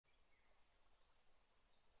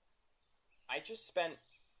I just spent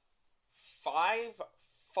 5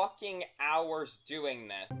 fucking hours doing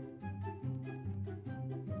this.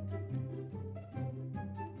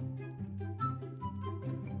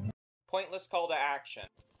 Pointless call to action.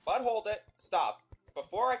 But hold it. Stop.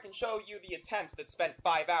 Before I can show you the attempts that spent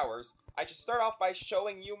 5 hours, I should start off by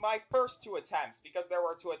showing you my first 2 attempts, because there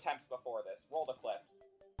were 2 attempts before this. Roll the clips.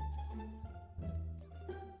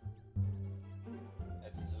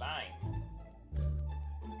 A slime.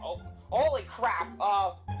 Oh, holy crap!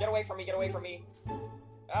 Get away from me, get away from me.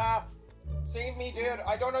 Save me, dude.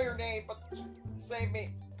 I don't know your name, but save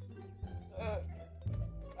me.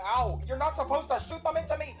 Ow, you're not supposed to shoot them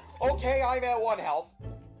into me! Okay, I'm at 1 health.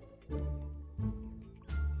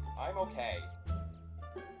 I'm okay.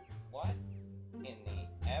 What in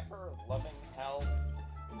the ever-loving hell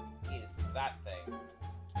is that thing?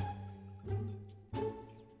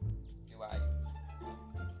 Do I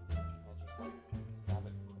just, like, stab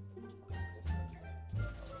it from a distance?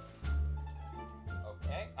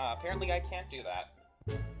 Okay, apparently I can't do that.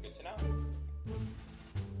 Good to know.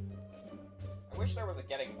 I wish there was a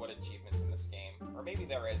getting wood achievement in this game, or maybe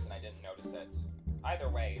there is and I didn't notice it. Either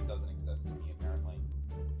way, it doesn't exist to me, apparently.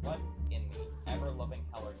 What in the ever-loving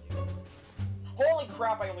hell are you? Holy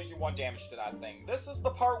crap, I only do 1 damage to that thing. This is the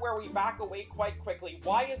part where we back away quite quickly.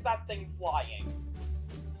 Why is that thing flying?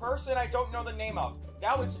 Person I don't know the name of.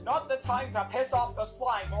 Now is not the time to piss off the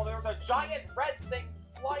slime while there's a giant red thing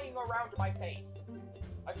flying around my face.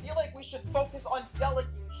 I feel like we should focus on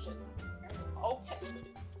delegation. Okay.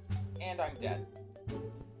 And I'm dead.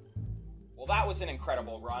 Well, that was an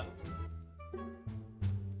incredible run.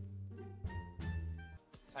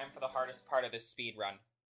 Time for the hardest part of this speed run.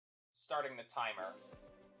 Starting the timer.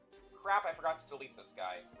 Crap, I forgot to delete this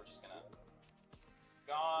guy. We're just gonna...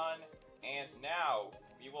 Gone. And now,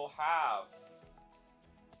 we will have...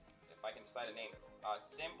 If I can decide a name.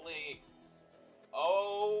 Simply...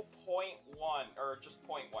 0.1. Or just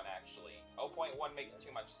 0.1, actually. 0.1 makes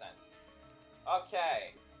too much sense.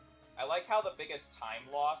 Okay. I like how the biggest time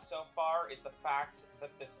loss so far is the fact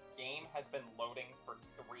that this game has been loading for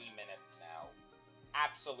 3 minutes now.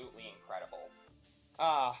 Absolutely incredible.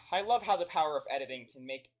 I love how the power of editing can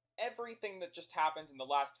make everything that just happened in the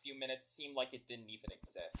last few minutes seem like it didn't even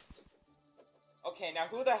exist. Okay, now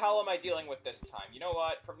who the hell am I dealing with this time? You know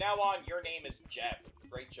what? From now on, your name is Jeb.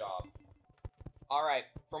 Great job. Alright,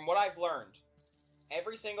 from what I've learned,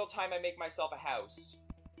 every single time I make myself a house,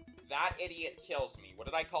 that idiot kills me. What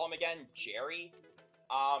did I call him again? Jerry?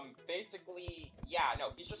 Basically, yeah,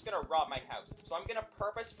 no, he's just gonna rob my house. So I'm gonna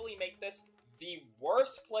purposefully make this the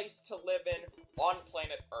worst place to live in on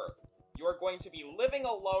planet Earth. You are going to be living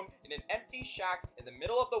alone in an empty shack in the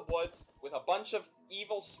middle of the woods with a bunch of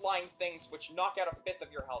evil slime things which knock out a fifth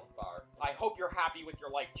of your health bar. I hope you're happy with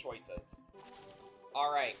your life choices.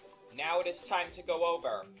 Alright, now it is time to go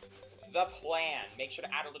over the plan. Make sure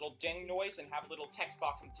to add a little ding noise and have a little text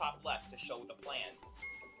box in the top left to show the plan.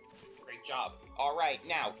 Great job. Alright,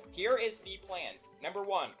 now, here is the plan. Number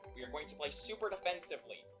 1, we are going to play super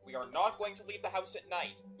defensively. We are not going to leave the house at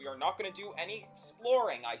night. We are not going to do any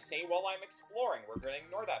exploring. I say while I'm exploring. We're going to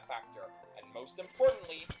ignore that factor. And most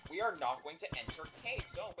importantly, we are not going to enter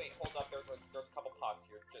caves. Oh, wait, hold up. There's a couple pods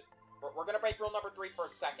here. We're going to break rule number 3 for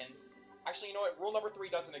a second. Actually, you know what? Rule number 3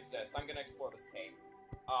 doesn't exist. I'm going to explore this cave.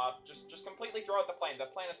 Just completely throw out the plan. The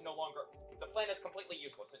plan is no longer... The plan is completely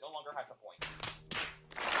useless. It no longer has a point.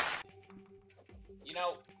 You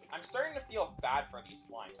know, I'm starting to feel bad for these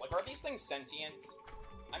slimes. Like, are these things sentient?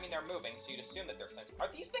 I mean, they're moving, so you'd assume that they're sentient. Are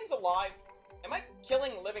these things alive? Am I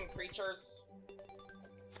killing living creatures?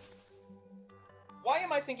 Why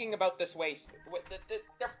am I thinking about this way?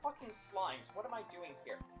 They're fucking slimes. What am I doing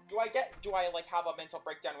here? Do I, like, have a mental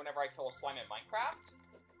breakdown whenever I kill a slime in Minecraft?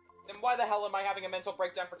 Then why the hell am I having a mental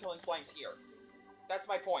breakdown for killing slimes here? That's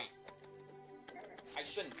my point. I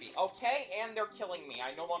shouldn't be. Okay, and they're killing me.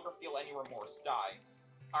 I no longer feel any remorse. Die.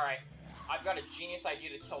 Alright, I've got a genius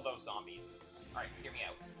idea to kill those zombies. Alright, hear me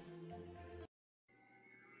out.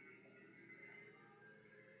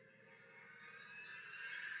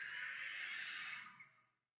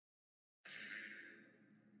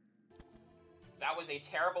 That was a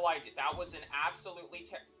terrible idea. That was an absolutely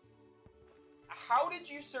How did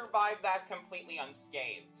you survive that completely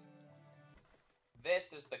unscathed?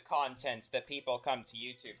 This is the content that people come to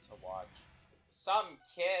YouTube to watch. Some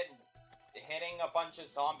kid hitting a bunch of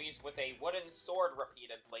zombies with a wooden sword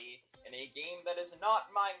repeatedly in a game that is not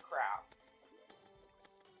Minecraft.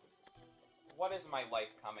 What is my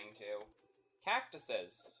life coming to?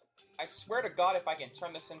 Cactuses. I swear to God, if I can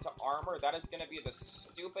turn this into armor, that is gonna be the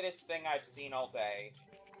stupidest thing I've seen all day.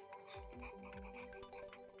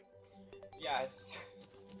 Yes.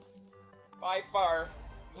 By far,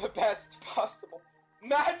 the best possible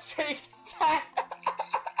magic set!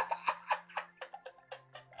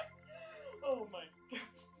 Oh my god.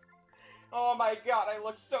 Oh my god, I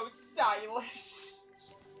look so stylish!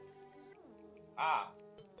 Ah.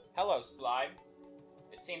 Hello, slime.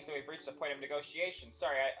 It seems that we've reached the point of negotiation.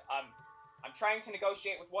 Sorry, I'm trying to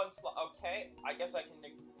negotiate with one slime. Okay, I guess I can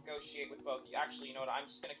negotiate with both of you. Actually, you know what? I'm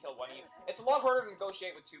just gonna kill one of you. It's a lot harder to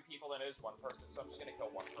negotiate with two people than it is one person, so I'm just gonna kill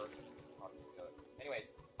one person.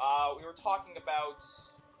 Anyways, we were talking about...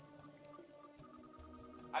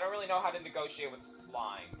 I don't really know how to negotiate with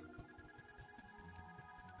slime.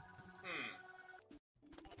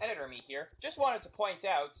 Editor me here. Just wanted to point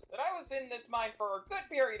out that I was in this mine for a good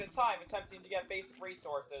period of time attempting to get basic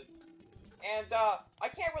resources. And, I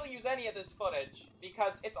can't really use any of this footage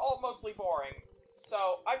because it's all mostly boring.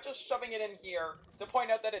 So, I'm just shoving it in here to point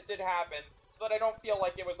out that it did happen so that I don't feel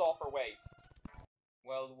like it was all for waste.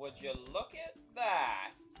 Well, would you look at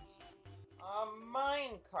that? A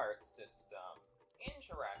minecart system.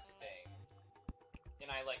 Interesting. And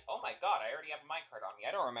I like, oh my god, I already have a minecart on me.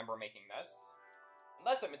 I don't remember making this.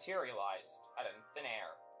 Unless it materialized out of thin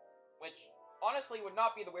air. Which, honestly, would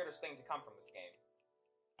not be the weirdest thing to come from this game.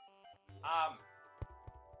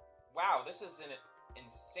 Wow, this is an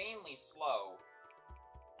insanely slow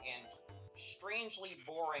and strangely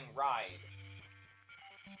boring ride.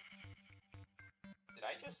 Did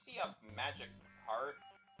I just see a magic heart?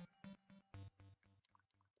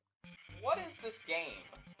 What is this game?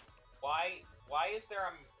 Why is there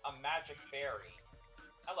a magic fairy?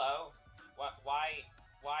 Hello?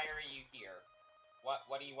 Why are you here?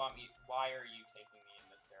 What do you want me... Why are you taking me in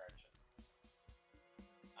this direction?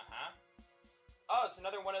 Uh-huh. Oh, it's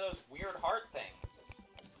another one of those weird heart things.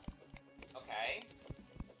 Okay.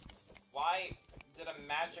 Why did a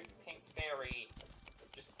magic pink fairy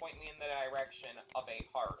just point me in the direction of a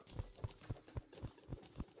heart?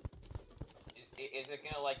 Is it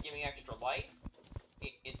gonna, like, give me extra life?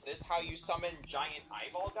 Is this how you summon Giant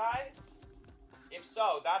Eyeball Guy? If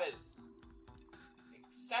so, that is...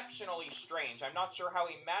 exceptionally strange. I'm not sure how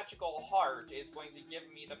a magical heart is going to give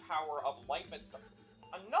me the power of life itself.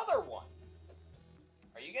 Another one!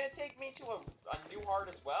 Are you gonna take me to a new heart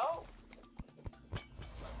as well?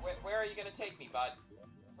 Where are you gonna take me, bud?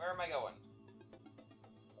 Where am I going?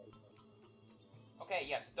 Okay,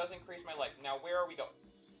 yes, it does increase my life. Now, where are we going?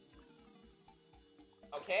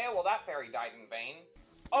 Okay, well that fairy died in vain.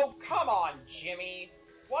 Oh, come on, Jimmy!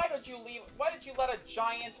 Why did you let a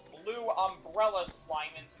giant blue umbrella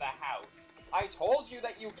slime into the house? I told you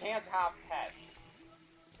that you can't have pets.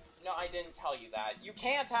 No, I didn't tell you that. You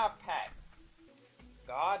can't have pets.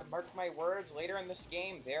 God, mark my words, later in this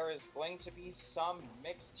game, there is going to be some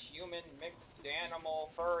mixed human, mixed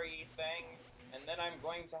animal, furry thing, and then I'm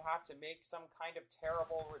going to have to make some kind of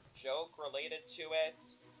terrible joke related to it,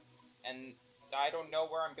 and I don't know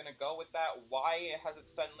where I'm gonna go with that. Why has it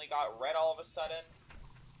suddenly got red all of a sudden?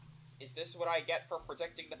 Is this what I get for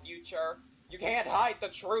predicting the future? You can't hide the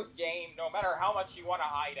truth, game, no matter how much you want to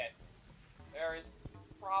hide it. There is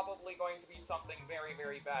probably going to be something very,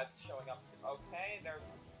 very bad showing up soon. Okay,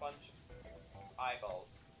 there's a bunch of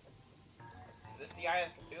eyeballs. Is this the Eye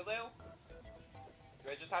of Cthulhu?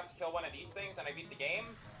 Do I just have to kill one of these things and I beat the game?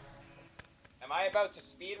 Am I about to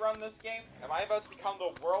speedrun this game? Am I about to become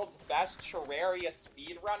the world's best Terraria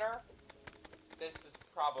speedrunner? This is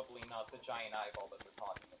probably not the giant eyeball that they're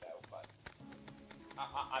talking about, but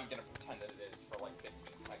I'm gonna pretend that it is for like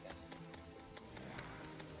 15 seconds.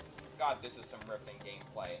 God, this is some riveting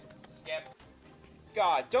gameplay. Skip.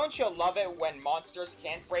 God, don't you love it when monsters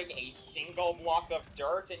can't break a single block of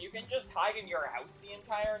dirt and you can just hide in your house the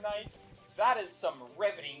entire night? That is some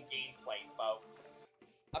riveting gameplay, folks.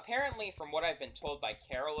 Apparently, from what I've been told by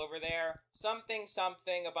Carol over there, something,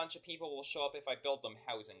 a bunch of people will show up if I build them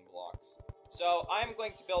housing blocks. So, I'm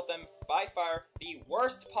going to build them, by far, the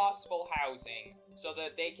worst possible housing, so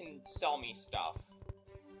that they can sell me stuff.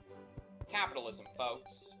 Capitalism,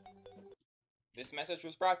 folks. This message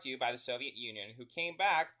was brought to you by the Soviet Union, who came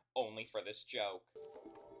back only for this joke.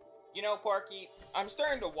 You know, Porky, I'm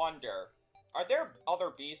starting to wonder, are there other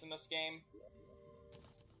bees in this game?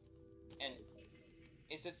 And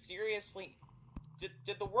is it seriously...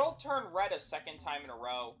 Did the world turn red a second time in a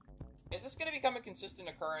row? Is this gonna become a consistent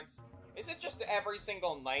occurrence? Is it just every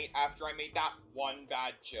single night after I made that one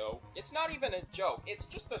bad joke? It's not even a joke, it's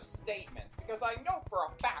just a statement, because I know for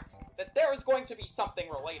a fact that there is going to be something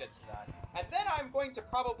related to that. And then I'm going to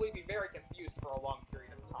probably be very confused for a long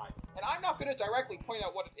period of time. And I'm not going to directly point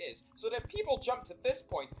out what it is, so that if people jump to this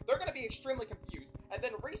point, they're going to be extremely confused, and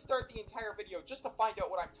then restart the entire video just to find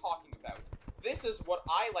out what I'm talking about. This is what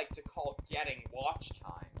I like to call getting watch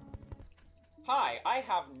time. Hi, I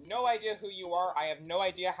have no idea who you are. I have no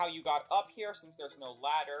idea how you got up here since there's no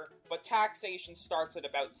ladder, but taxation starts at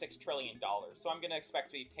about $6 trillion, so I'm gonna expect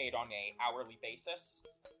to be paid on a hourly basis.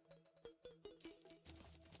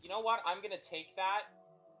 You know what? I'm gonna take that,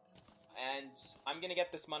 and I'm gonna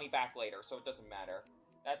get this money back later, so it doesn't matter.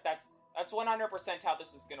 That's 100% how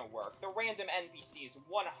this is gonna work. The random NPC is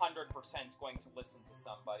 100% going to listen to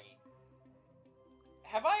somebody.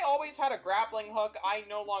 Have I always had a grappling hook? I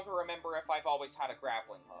no longer remember if I've always had a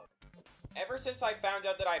grappling hook. Ever since I found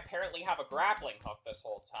out that I apparently have a grappling hook this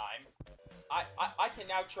whole time, I can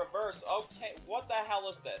now traverse. Okay, what the hell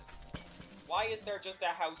is this? Why is there just a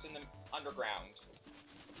house in the underground?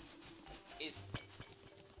 Is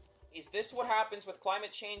this what happens with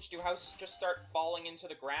climate change? Do houses just start falling into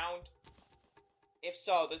the ground? If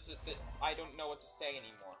so, this is I don't know what to say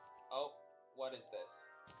anymore. Oh, what is this?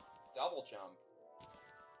 Double jump.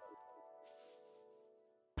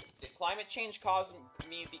 Did climate change cause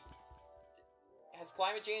me the... Has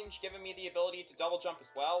climate change given me the ability to double jump as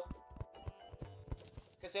well?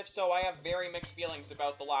 Because if so, I have very mixed feelings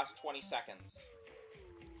about the last 20 seconds.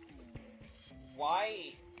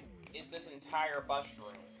 Why is this entire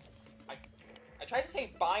mushroom? I tried to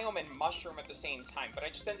say biome and mushroom at the same time, but I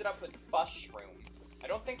just ended up with bushroom. I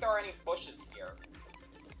don't think there are any bushes here.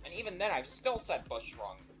 And even then, I've still said bush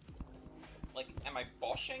wrong. Like, am I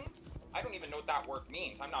bushing? I don't even know what that word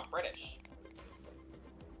means. I'm not British.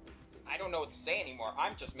 I don't know what to say anymore.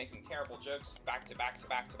 I'm just making terrible jokes back to back to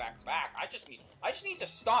back to back to back. I just need to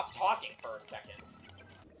stop talking for a second.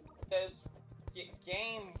 This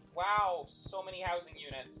game, wow, so many housing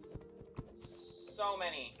units. So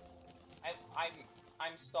many.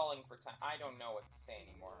 I'm stalling for time. I don't know what to say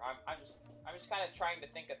anymore. I'm just kind of trying to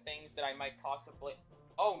think of things that I might possibly...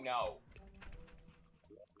 Oh no.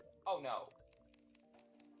 Oh no.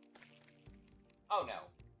 Oh no.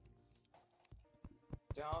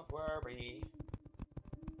 Don't worry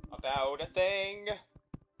about a thing.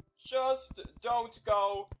 Just don't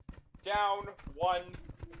go down one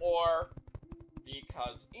floor.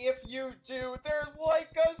 Because if you do, there's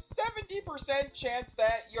like a 70% chance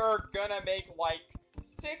that you're gonna make like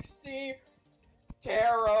 60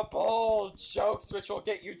 terrible jokes which will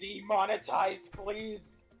get you demonetized,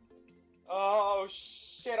 please. Oh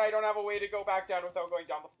shit, I don't have a way to go back down without going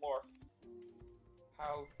down the floor.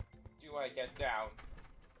 How do I get down?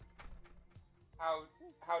 How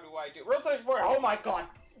do I do? Rule 34, oh my god!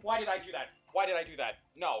 Why did I do that? Why did I do that?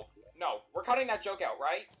 No, no, we're cutting that joke out,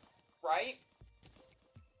 right? Right?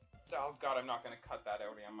 Oh god, I'm not gonna cut that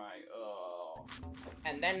out, am I? Oh.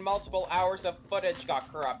 And then multiple hours of footage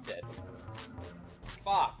got corrupted.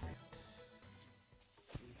 Fuck.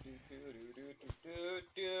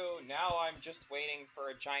 Now I'm just waiting for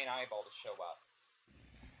a giant eyeball to show up.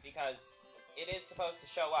 Because it is supposed to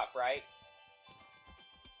show up, right?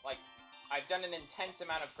 Like, I've done an intense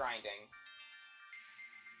amount of grinding.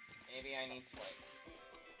 Maybe I need to, like...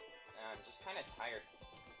 I'm just kind of tired.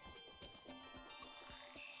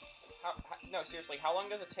 No, seriously, how long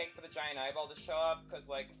does it take for the giant eyeball to show up? Because,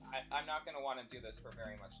 like, I'm not going to want to do this for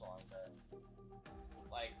very much longer.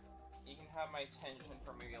 Like, you can have my attention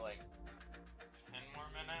for maybe, like, 10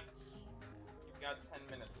 more minutes? You've got 10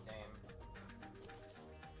 minutes, game.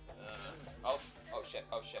 Oh shit,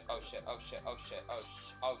 oh shit, oh shit, oh shit, oh shit,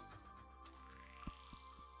 oh